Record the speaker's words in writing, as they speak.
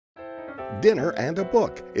Dinner and a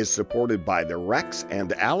Book is supported by the Rex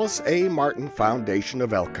and Alice A. Martin Foundation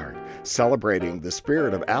of Elkhart, celebrating the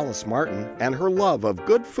spirit of Alice Martin and her love of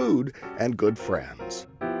good food and good friends.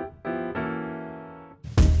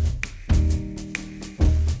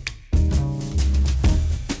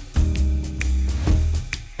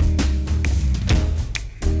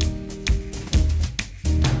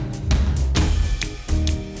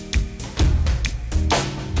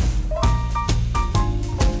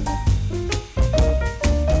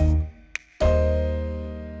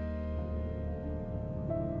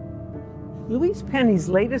 Louise Penny's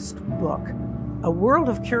latest book, A World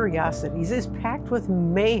of Curiosities, is packed with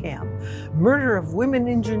mayhem, murder of women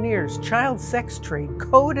engineers, child sex trade,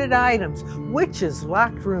 coded items, witches,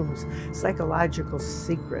 locked rooms, psychological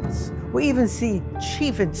secrets. We even see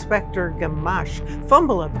Chief Inspector Gamache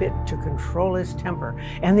fumble a bit to control his temper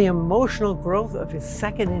and the emotional growth of his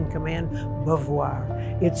second-in-command,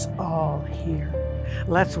 Beauvoir. It's all here.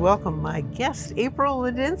 Let's welcome my guest, April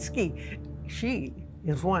Lidinsky. She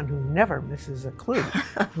is one who never misses a clue.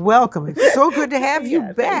 Welcome. It's so good to have you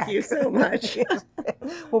back. Thank you so much.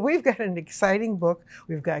 Well, we've got an exciting book.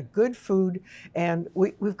 We've got good food, and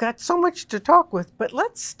we've got so much to talk with. But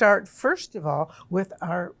let's start, first of all, with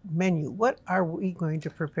our menu. What are we going to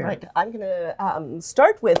prepare? Right. I'm going to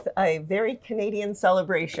start with a very Canadian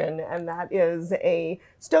celebration, and that is a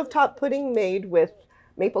stovetop pudding made with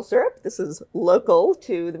maple syrup. This is local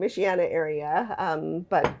to the Michiana area,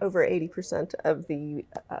 but over 80% of the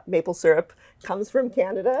maple syrup comes from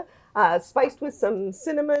Canada, spiced with some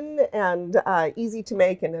cinnamon and easy to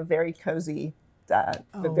make and a very cozy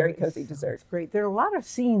dessert. Great. There are a lot of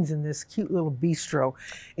scenes in this cute little bistro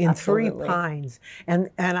in Absolutely. Three Pines. And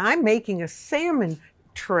I'm making a salmon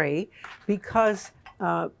tray because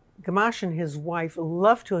Gamache and his wife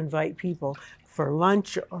love to invite people for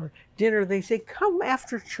lunch or dinner. They say, come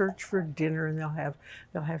after church for dinner, and they'll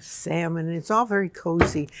have salmon, and it's all very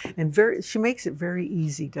cozy and she makes it very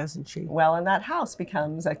easy, doesn't she? Well, and that house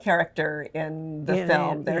becomes a character in the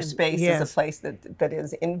film. Their space is a place that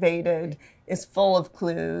is invaded, is full of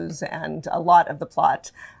clues, and a lot of the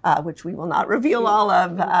plot, which we will not reveal all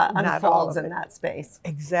of, unfolds in that space.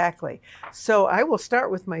 Exactly. So I will start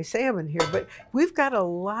with my salmon here, but we've got a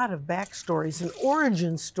lot of backstories and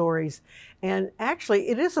origin stories. And actually,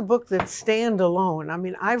 it is a book that's standalone. I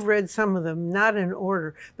mean, I've read some of them, not in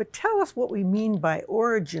order, but tell us what we mean by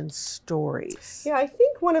origin stories. Yeah, I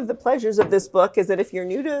think one of the pleasures of this book is that if you're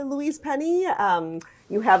new to Louise Penny,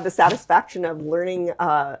 you have the satisfaction of learning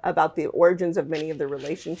about the origins of many of the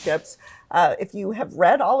relationships. If you have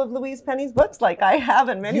read all of Louise Penny's books, like I have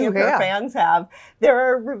and many of her fans have, there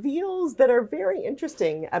are reveals that are very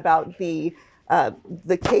interesting about the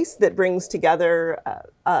case that brings together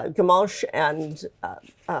Gamache and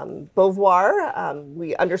Beauvoir.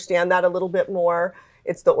 We understand that a little bit more.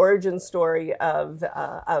 It's the origin story of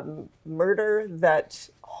a murder that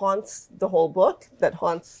haunts the whole book, that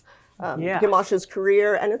haunts Gamache's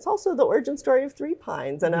career, and it's also the origin story of Three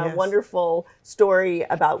Pines and a wonderful story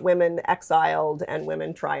about women exiled and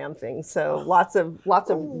women triumphing. So lots of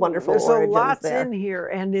wonderful origins there. There's a lot in here,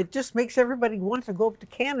 and it just makes everybody want to go up to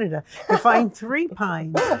Canada to find Three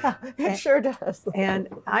Pines. It sure does. And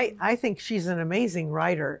I think she's an amazing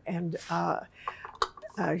writer, and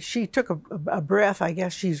she took a breath. I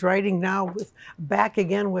guess she's writing now back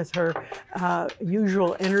again with her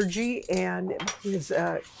usual energy, and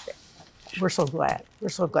we're so glad. We're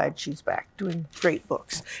so glad she's back doing great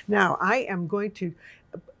books. Now, I am going to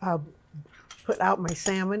put out my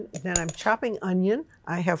salmon. Then I'm chopping onion.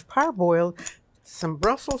 I have parboiled some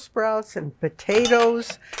Brussels sprouts and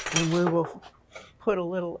potatoes, and we will put a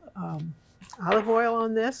little olive oil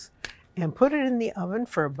on this and put it in the oven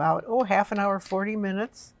for about, half an hour, 40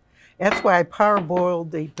 minutes. That's why I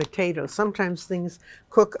parboiled the potatoes. Sometimes things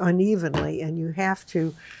cook unevenly, and you have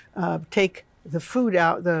to take the food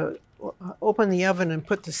out, open the oven and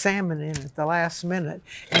put the salmon in at the last minute,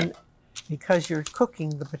 and because you're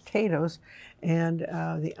cooking the potatoes and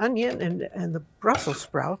the onion and the Brussels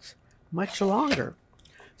sprouts much longer.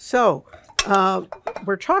 So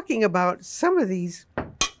we're talking about some of these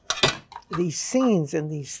scenes and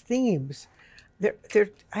these themes.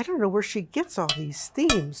 I don't know where she gets all these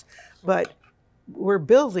themes, but we're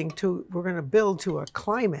going to build to a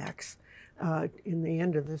climax in the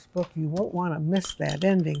end of this book. You won't want to miss that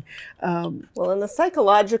ending. Well, and the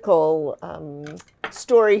psychological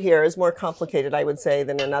story here is more complicated, I would say,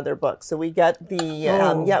 than in other books. So we get the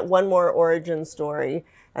yet one more origin story,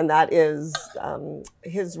 and that is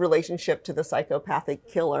his relationship to the psychopathic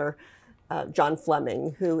killer, John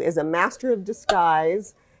Fleming, who is a master of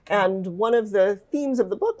disguise. And one of the themes of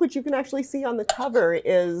the book, which you can actually see on the cover,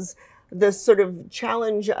 is this sort of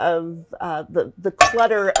challenge of the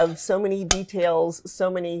clutter of so many details,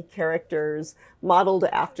 so many characters, modeled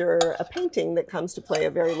after a painting that comes to play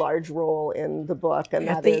a very large role in the book. And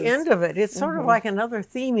at the end of it, it's sort of like another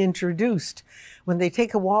theme introduced when they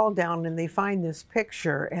take a wall down and they find this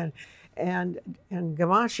picture. And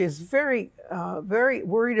Gamache is very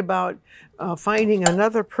worried about finding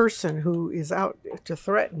another person who is out to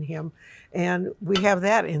threaten him. And we have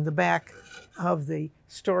that in the back of the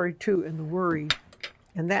story too, in the worry.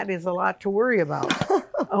 And that is a lot to worry about.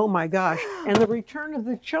 Oh my gosh. And the return of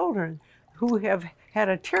the children who have had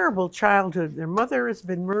a terrible childhood. Their mother has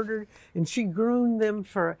been murdered and she groomed them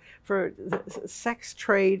for the sex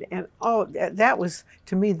trade. And oh, that was,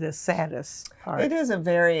 to me, the saddest part. It is a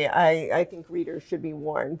very, I think readers should be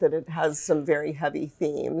warned that it has some very heavy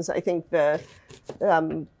themes. I think the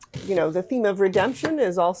theme of redemption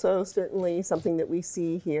is also certainly something that we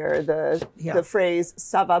see here. The phrase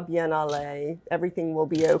 "ça va bien aller," everything will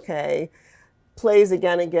be okay, plays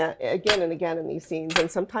again and again in these scenes, and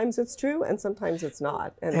sometimes it's true and sometimes it's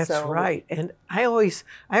not. And that's right. And I always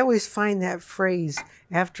find that phrase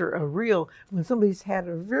after when somebody's had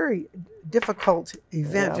a very difficult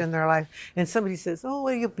event in their life, and somebody says, "Oh,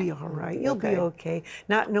 well, you'll be all right. You'll be okay,"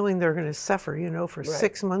 not knowing they're going to suffer, for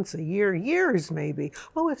 6 months, a year, years maybe.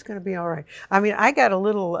 Oh, it's going to be all right. I mean, I got a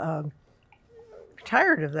little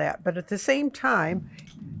tired of that, but at the same time,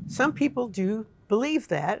 some people do believe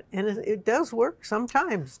that, and it does work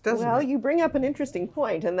sometimes, doesn't it? Well, you bring up an interesting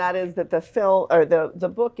point, and that is that the the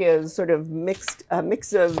book is sort of a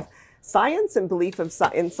mix of science and belief in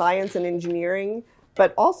science and engineering,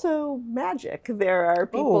 but also magic. There are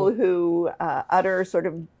people who utter sort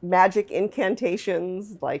of magic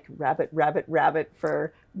incantations like rabbit, rabbit, rabbit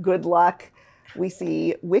for good luck. We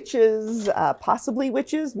see witches, possibly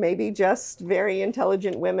witches, maybe just very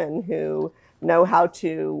intelligent women who know how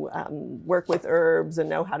to work with herbs and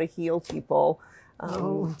know how to heal people.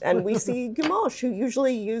 And we see Gamache, who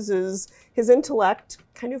usually uses his intellect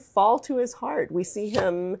kind of fall to his heart. We see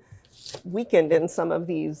him weakened in some of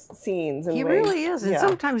these scenes. He really is. And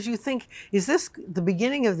sometimes you think, is this the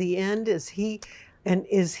beginning of the end? Is he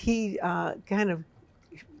kind of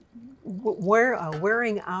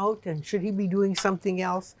wearing out, and should he be doing something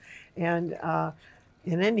else? And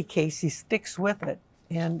in any case, he sticks with it.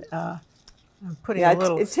 And I'm putting a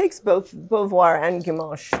little... It takes both Beauvoir and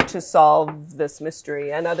Gamache to solve this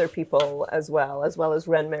mystery, and other people as well as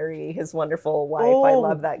Reine-Marie, his wonderful wife. I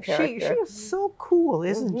love that character. She is so cool,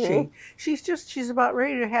 isn't she? She's about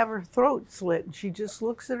ready to have her throat slit, and she just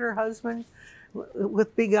looks at her husband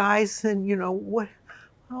with big eyes, and what...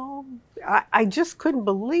 Oh, I just couldn't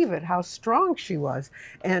believe it, how strong she was.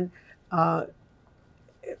 And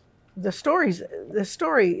the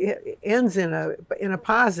story ends in a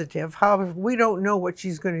positive. However, we don't know what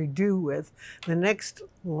she's going to do with the next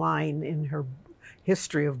line in her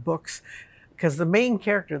history of books, because the main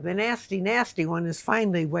character, the nasty one, is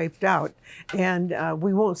finally wiped out, and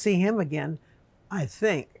we won't see him again, I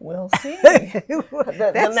think. We'll see.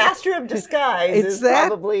 The master of disguise is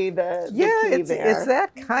probably the key there. It's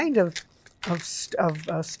that kind of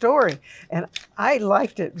story, and I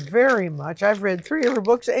liked it very much. I've read 3 of her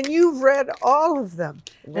books, and you've read all of them.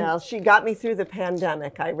 Well, she got me through the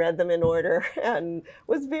pandemic. I read them in order and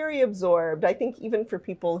was very absorbed. I think even for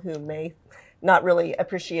people who may not really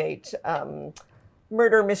appreciate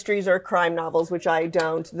murder mysteries or crime novels, which I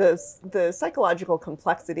don't, the psychological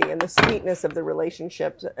complexity and the sweetness of the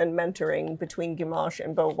relationship and mentoring between Gamache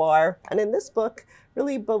and Beauvoir. And in this book,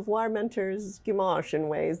 really Beauvoir mentors Gamache in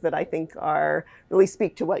ways that I think really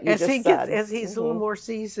speak to what you just said. As he's a little more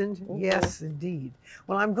seasoned, yes, indeed.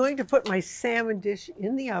 Well, I'm going to put my salmon dish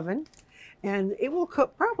in the oven, and it will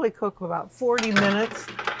probably cook about 40 minutes.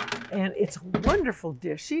 And it's a wonderful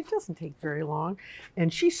dish. She doesn't take very long,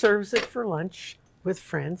 and she serves it for lunch with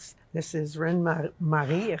friends. This is Queen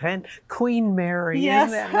Mary. Yes.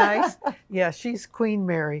 Isn't that nice? Yeah, she's Queen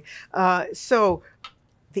Mary. So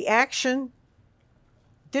the action,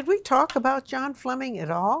 did we talk about John Fleming at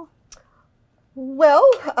all? Well,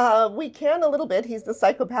 we can a little bit. He's the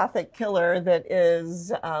psychopathic killer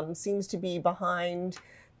that seems to be behind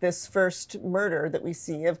this first murder that we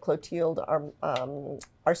see of Clotilde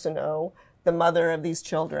Arsenault, the mother of these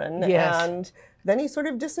children. Yes. And then he sort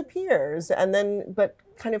of disappears, but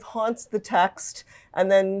kind of haunts the text,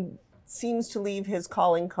 and then seems to leave his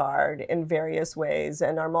calling card in various ways.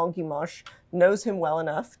 And Armand Gamache knows him well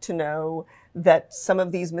enough to know that some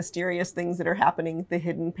of these mysterious things that are happening, the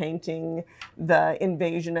hidden painting, the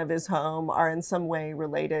invasion of his home, are in some way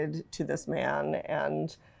related to this man.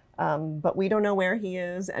 And but we don't know where he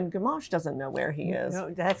is, and Gamache doesn't know where he is.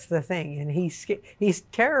 No, that's the thing, and he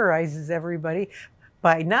terrorizes everybody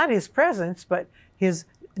by not his presence, but his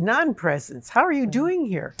non-presence. How are you doing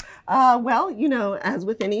here? Well, you know, as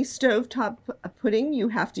with any stovetop pudding, you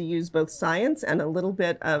have to use both science and a little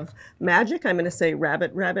bit of magic. I'm going to say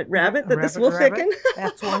rabbit, rabbit, rabbit, that this will thicken.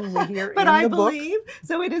 That's one we hear but in I the book. believe,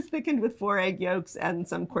 so it is thickened with 4 egg yolks and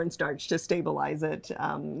some cornstarch to stabilize it.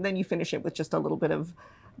 Then you finish it with just a little bit of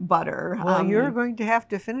butter. Well, you're going to have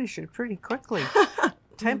to finish it pretty quickly.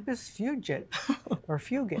 Tempus fugit, or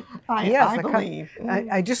fugit. I believe.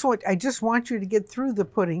 I just want you to get through the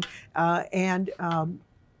pudding, and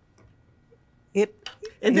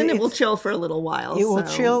it will chill for a little while. It will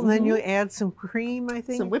chill, and then you add some cream, I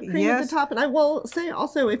think. Some whipped cream at the top. And I will say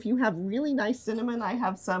also, if you have really nice cinnamon, I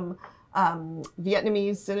have some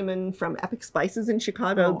Vietnamese cinnamon from Epic Spices in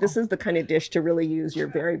Chicago. This is the kind of dish to really use your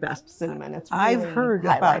very best cinnamon. It's really I've heard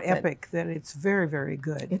about Epic that it's very, very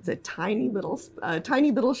good. It's a tiny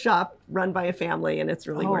little shop run by a family, and it's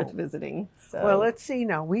really worth visiting. So. Well, let's see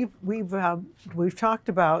now. We've talked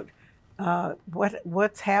about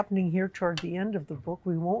what's happening here toward the end of the book.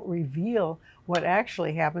 We won't reveal what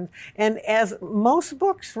actually happens. And as most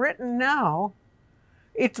books written now,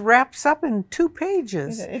 it wraps up in 2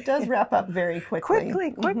 pages. It does wrap up very quickly.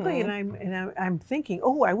 Quickly, and I'm thinking,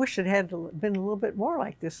 oh, I wish it had been a little bit more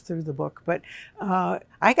like this through the book. But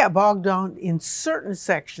I got bogged down in certain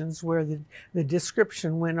sections where the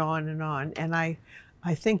description went on, and I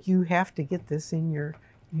think you have to get this in your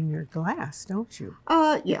glass, don't you?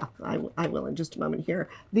 Yeah, I will in just a moment here.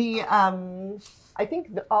 I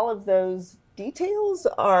think all of those details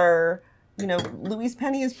are. You know, Louise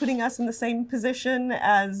Penny is putting us in the same position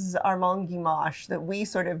as Armand Guimache, that we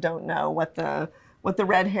sort of don't know what the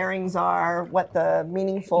red herrings are, what the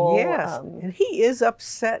meaningful... Yes, and he is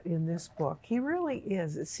upset in this book. He really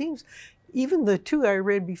is. It seems, even the 2 I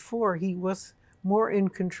read before, he was more in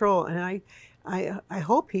control, and I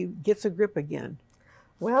hope he gets a grip again.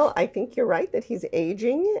 Well, I think you're right that he's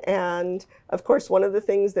aging, and of course one of the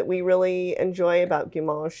things that we really enjoy about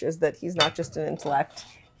Guimache is that he's not just an intellect.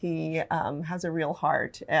 He has a real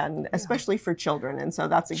heart, and especially for children, and so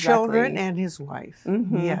that's exactly... Children and his wife,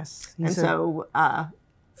 yes. And so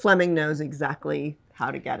Fleming knows exactly how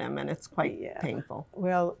to get him, and it's quite painful.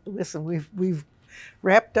 Well, listen, we've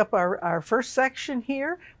wrapped up our first section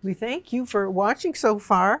here. We thank you for watching so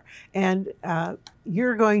far, and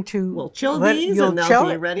you're going to... We'll chill these, and they'll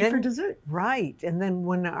be ready for dessert. Right, and then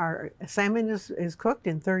when our salmon is cooked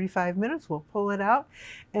in 35 minutes, we'll pull it out.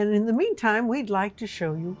 And in the meantime, we'd like to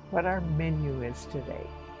show you what our menu is today.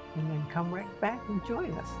 And then come right back and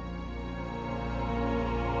join us.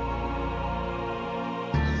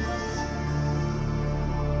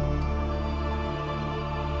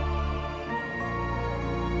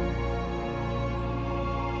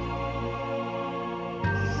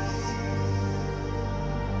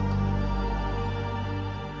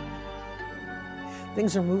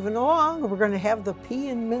 Things are moving along. We're going to have the pea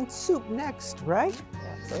and mint soup next, right?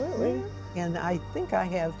 Absolutely. And I think I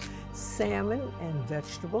have salmon and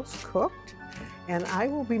vegetables cooked. And I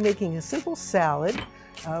will be making a simple salad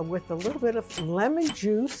with a little bit of lemon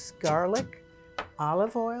juice, garlic,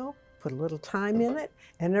 olive oil, put a little thyme in it,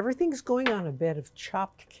 and everything's going on a bed of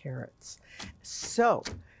chopped carrots. So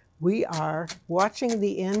we are watching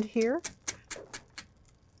the end here.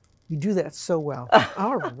 You do that so well.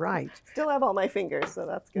 All right. Still have all my fingers, so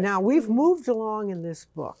that's good. Now, we've moved along in this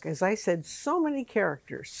book. As I said, so many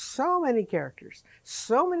characters, so many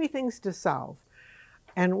things to solve.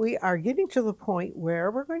 And we are getting to the point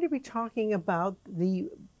where we're going to be talking about the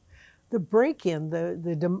break-in,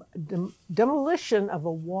 the demolition of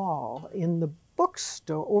a wall in the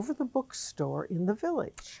bookstore, over the bookstore in the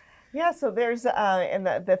village. Yeah, so there's, and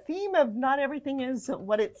the theme of not everything is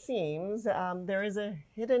what it seems. There is a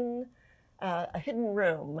hidden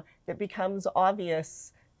room that becomes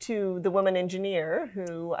obvious to the woman engineer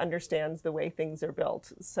who understands the way things are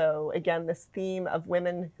built. So again, this theme of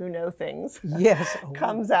women who know things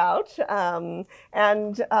comes out.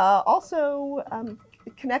 And also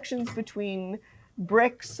connections between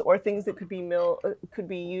bricks or things that could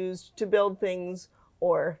be used to build things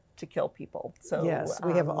or to kill people. So yes,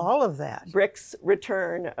 we have all of that. Bricks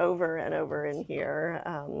return over and over in here.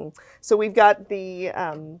 So we've got the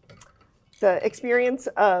experience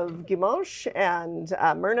of Guimache and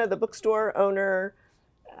Myrna, the bookstore owner,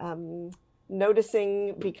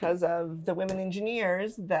 noticing because of the women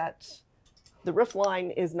engineers that the roof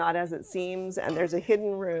line is not as it seems, and there's a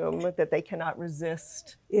hidden room that they cannot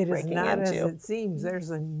resist breaking into. It is not as it seems.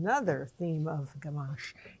 There's another theme of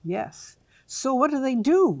Guimache. Yes. So what do they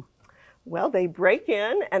do? Well, they break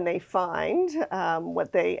in and they find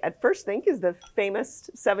what they at first think is the famous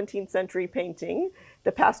 17th century painting,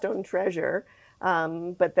 the Pastone Treasure.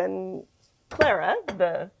 But then Clara,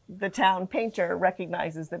 the town painter,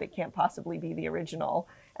 recognizes that it can't possibly be the original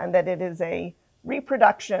and that it is a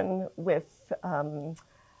reproduction with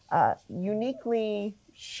uniquely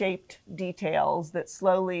shaped details that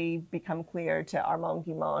slowly become clear to Armand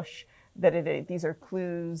Guimauche that these are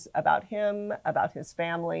clues about him, about his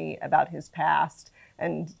family, about his past,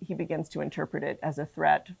 and he begins to interpret it as a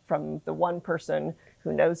threat from the one person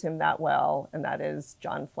who knows him that well, and that is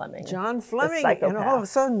John Fleming. John Fleming, and all of a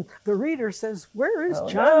sudden the reader says, where is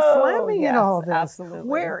John Fleming in all this? Absolutely.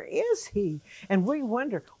 Where is he? And we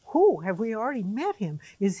wonder, who? Have we already met him?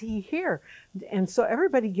 Is he here? And so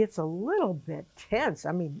everybody gets a little bit tense.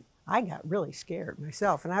 I mean, I got really scared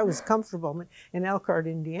myself, and I was comfortable in Elkhart,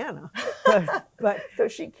 Indiana. But so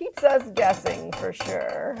she keeps us guessing for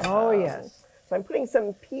sure. Oh, yes. So I'm putting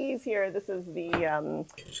some peas here. This is the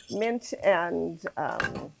mint and,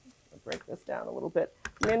 I'll break this down a little bit,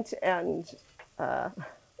 mint and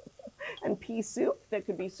pea soup that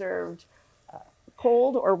could be served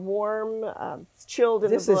cold or warm, chilled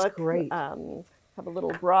in the book. This is great. Have a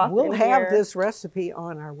little broth We'll in have here. this recipe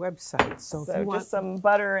on our website. So if you want just some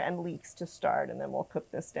butter and leeks to start, and then we'll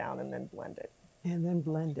cook this down and then blend it. And then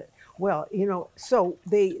blend it. Well, you know, so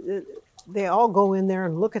they all go in there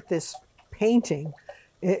and look at this painting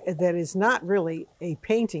that is not really a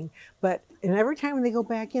painting, and every time they go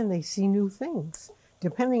back in, they see new things,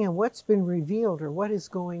 depending on what's been revealed or what is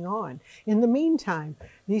going on. In the meantime,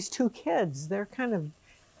 these two kids, they're kind of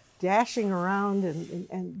dashing around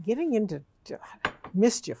and getting into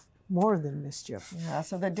mischief, more than mischief. Yeah,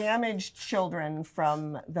 so the damaged children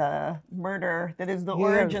from the murder that is the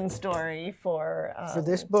origin story for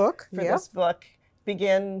this book. This book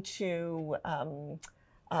begin to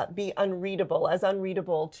be unreadable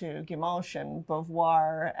to Guimauche and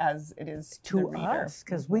Beauvoir as it is to the reader. Us,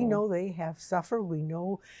 because we know they have suffered. We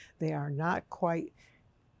know they are not quite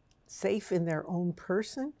safe in their own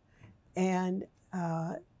person, and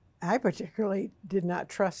I particularly did not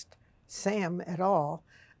trust Sam at all,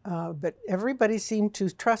 but everybody seemed to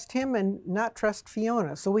trust him and not trust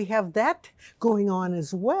Fiona. So we have that going on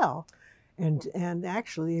as well. And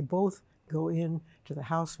actually they both go in to the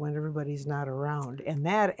house when everybody's not around. And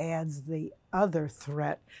that adds the other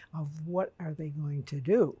threat of what are they going to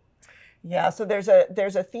do? Yeah, so there's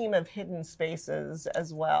a theme of hidden spaces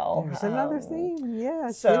as well. There's another theme,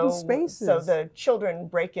 yes, so, hidden spaces. So the children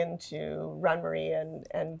break into Renmarie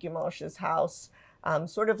and Guimauche's house,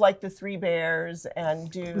 sort of like the Three Bears,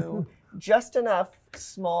 and do just enough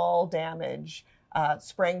small damage,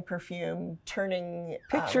 spraying perfume, turning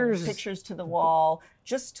pictures to the wall,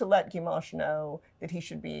 just to let Guimauche know that he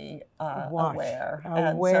should be aware.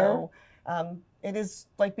 And so it is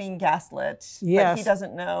like being gaslit, but he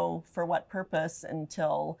doesn't know for what purpose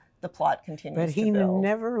until the plot continues to build. But he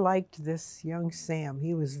never liked this young Sam.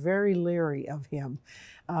 He was very leery of him.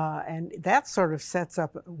 And that sort of sets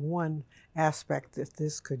up one aspect that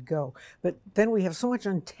this could go. But then we have so much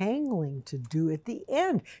untangling to do at the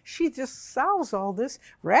end. She just solves all this,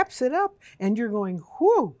 wraps it up, and you're going,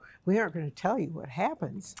 whew, we aren't going to tell you what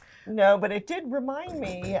happens. No, but it did remind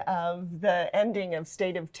me of the ending of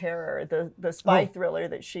State of Terror, the spy thriller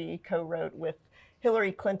that she co-wrote with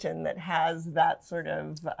Hillary Clinton, that has that sort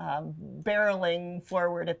of barreling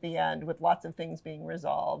forward at the end with lots of things being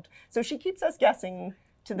resolved. So she keeps us guessing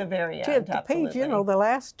to the very end. The page, you know, the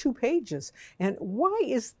last 2 pages. And why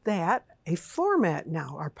is that a format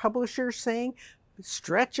now? Are publishers saying,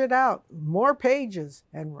 stretch it out, more pages,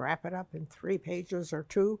 and wrap it up in 3 pages or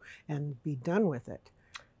 2 and be done with it?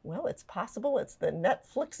 Well, it's possible. It's the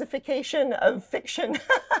Netflixification of fiction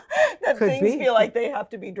that Could things be. feel like they have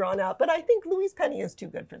to be drawn out. But I think Louise Penny is too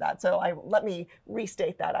good for that. So let me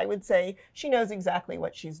restate that. I would say she knows exactly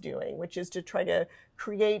what she's doing, which is to try to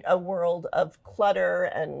create a world of clutter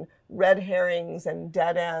and red herrings and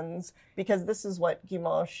dead ends, because this is what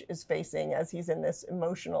Guimauche is facing as he's in this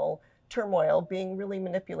emotional turmoil, being really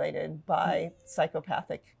manipulated by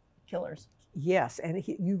psychopathic killers. Yes, and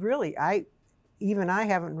even I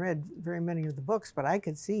haven't read very many of the books, but I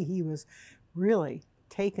could see he was really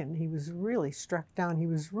taken. He was really struck down. He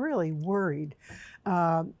was really worried.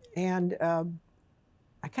 I kind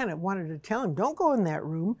of wanted to tell him, don't go in that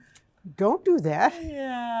room. Don't do that.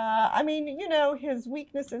 Yeah, I mean, you know, his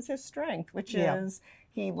weakness is his strength, which is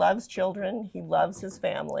he loves children, he loves his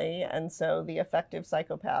family, and so the effective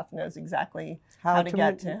psychopath knows exactly how to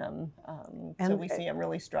get to him. So we see him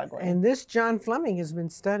really struggling. And this John Fleming has been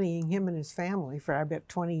studying him and his family for, I bet,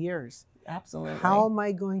 20 years. Absolutely. How am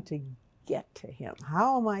I going to get to him?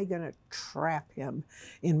 How am I going to trap him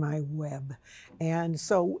in my web? And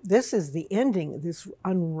so this is the ending, this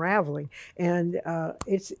unraveling. And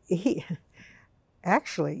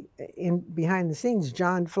actually, behind the scenes,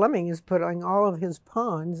 John Fleming is putting all of his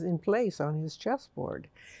pawns in place on his chessboard.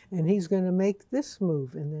 And he's going to make this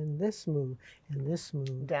move, and then this move, and this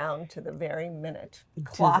move. Down to the very minute.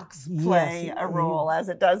 Clocks play a role, as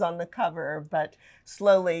it does on the cover, but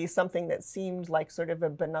slowly something that seemed like sort of a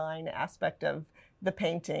benign aspect of the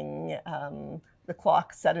painting, the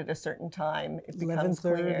clock set at a certain time, it becomes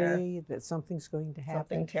clear that something's going to happen.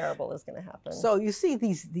 Something terrible is going to happen. So you see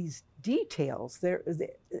these details,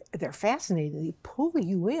 they're fascinating, they pull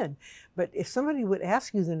you in. But if somebody would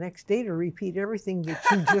ask you the next day to repeat everything that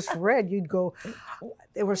you just read, you'd go,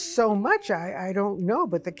 there was so much, I don't know.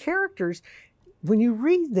 But the characters, when you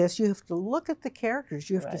read this, you have to look at the characters.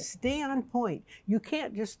 You have to stay on point. You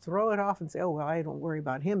can't just throw it off and say, oh, well, I don't worry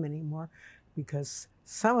about him anymore, because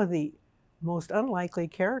some of the most unlikely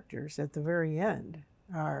characters at the very end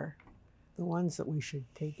are the ones that we should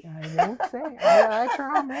take. I won't say. I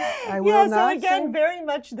promise. I will not. So again, say. Very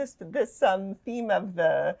much this theme of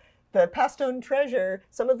the Pastone treasure.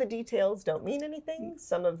 Some of the details don't mean anything.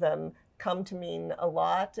 Some of them come to mean a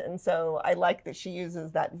lot. And so I like that she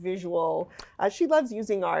uses that visual. She loves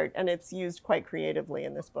using art, and it's used quite creatively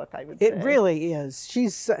in this book, I would say. It really is.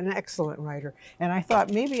 She's an excellent writer. And I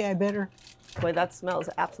thought maybe I better Boy, that smells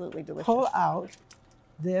absolutely delicious. pull out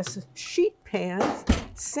this sheet pan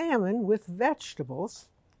salmon with vegetables.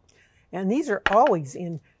 And these are always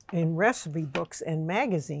in recipe books and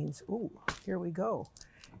magazines. Ooh, here we go.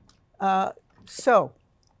 So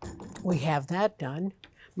we have that done.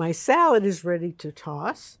 My salad is ready to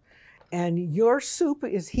toss. And your soup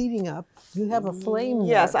is heating up. You have a flame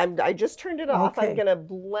Yes, there. I just turned it off. Okay. I'm going to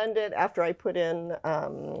blend it after I put in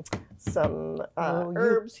some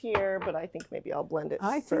herbs here, but I think maybe I'll blend it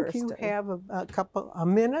I first. think you have a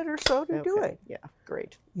minute or so to do it. Yeah,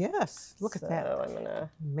 great. Yes, look at that. So I'm going to...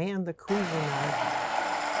 Man, the cuisine.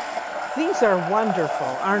 These are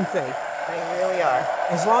wonderful, aren't they? They really are.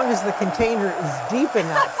 As long as the container is deep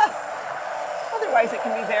enough. Otherwise, it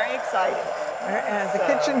can be very exciting. The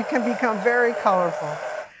kitchen can become very colorful.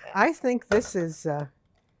 I think this is a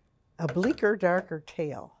bleaker, darker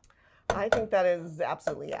tale. I think that is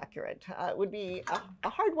absolutely accurate. It would be a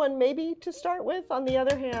hard one maybe to start with. On the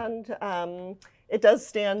other hand, it does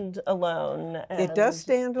stand alone. It does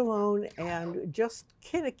stand alone, and just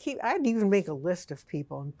kind of keep, I'd even make a list of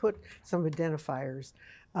people and put some identifiers.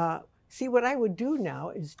 See, what I would do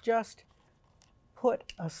now is just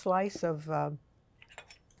put a slice of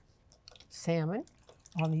salmon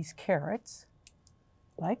on these carrots,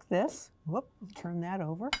 like this. Whoop, turn that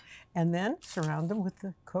over. And then surround them with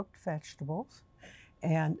the cooked vegetables.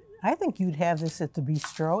 And I think you'd have this at the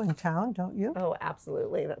bistro in town, don't you? Oh,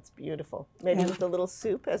 absolutely. That's beautiful. Maybe with a little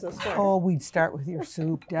soup as a starter. Oh, we'd start with your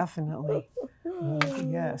soup, definitely.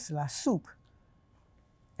 Yes, la soup.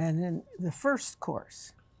 And then the first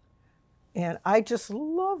course. And I just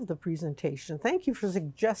love the presentation. Thank you for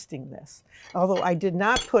suggesting this. Although I did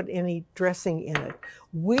not put any dressing in it.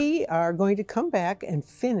 We are going to come back and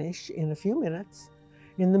finish in a few minutes.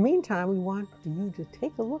 In the meantime, we want you to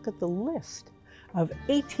take a look at the list of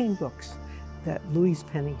 18 books that Louise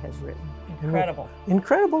Penny has written. Incredible.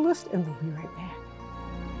 Incredible list, and we'll be right back.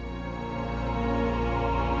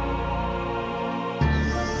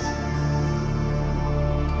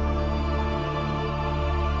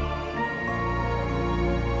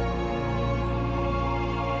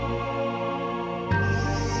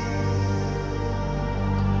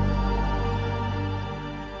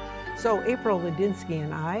 So April Lidinsky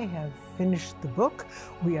and I have finished the book.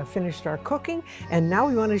 We have finished our cooking, and now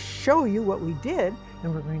we want to show you what we did,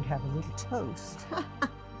 and we're going to have a little toast.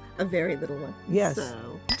 A very little one. Yes,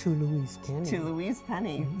 So, to Louise Penny. to Louise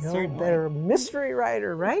Penny, No certainly. better mystery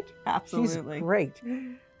writer, right? Absolutely. She's great.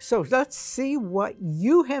 So let's see what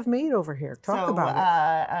you have made over here. Talk about it.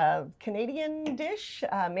 A Canadian dish,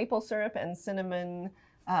 maple syrup and cinnamon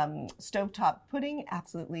stovetop pudding,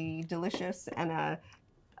 absolutely delicious, and a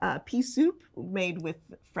pea soup made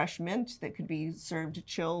with fresh mint that could be served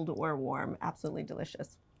chilled or warm, absolutely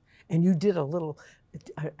delicious. And you did a little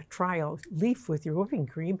trial leaf with your whipping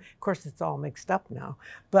cream. Of course, it's all mixed up now,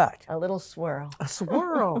 but A little swirl. a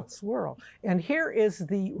swirl, swirl. And here is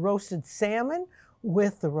the roasted salmon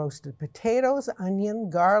with the roasted potatoes, onion,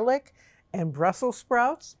 garlic, and Brussels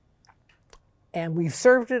sprouts. And we've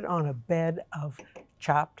served it on a bed of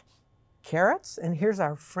chopped carrots. And here's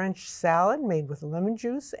our French salad made with lemon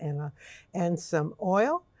juice and some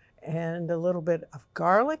oil and a little bit of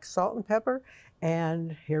garlic, salt and pepper.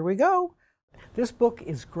 And here we go. This book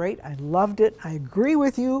is great. I loved it. I agree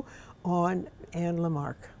with you on Anne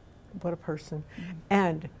Lamarck. What a person.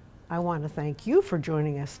 And I want to thank you for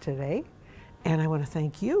joining us today. And I want to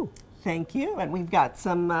thank you. Thank you. And we've got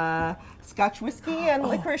some Scotch whiskey and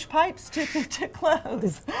licorice pipes to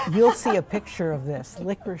close. You'll see a picture of this,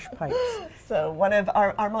 licorice pipes. So one of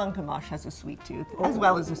our Armand Gamache has a sweet tooth, as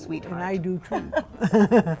well as a sweetheart. And I do too.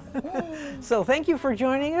 So thank you for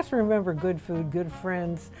joining us. Remember, good food, good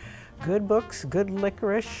friends, good books, good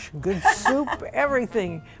licorice, good soup,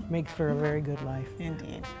 everything makes for a very good life.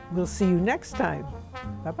 Indeed. We'll see you next time.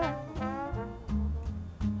 Bye-bye.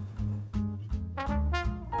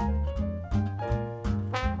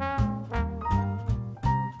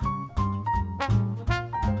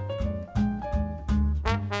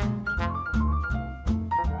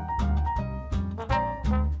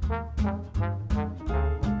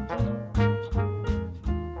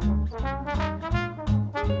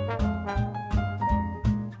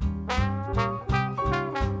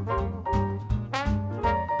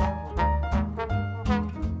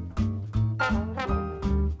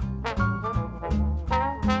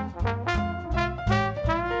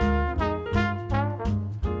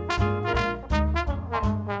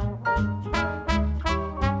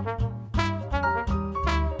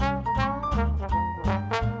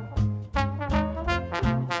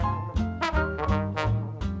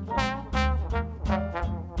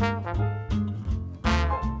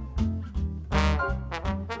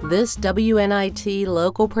 This WNIT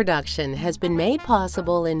local production has been made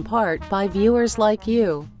possible in part by viewers like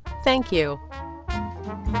you. Thank you.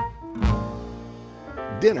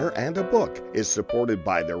 Dinner and a Book is supported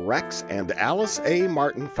by the Rex and Alice A.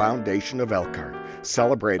 Martin Foundation of Elkhart,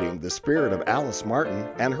 celebrating the spirit of Alice Martin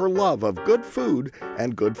and her love of good food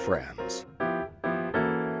and good friends.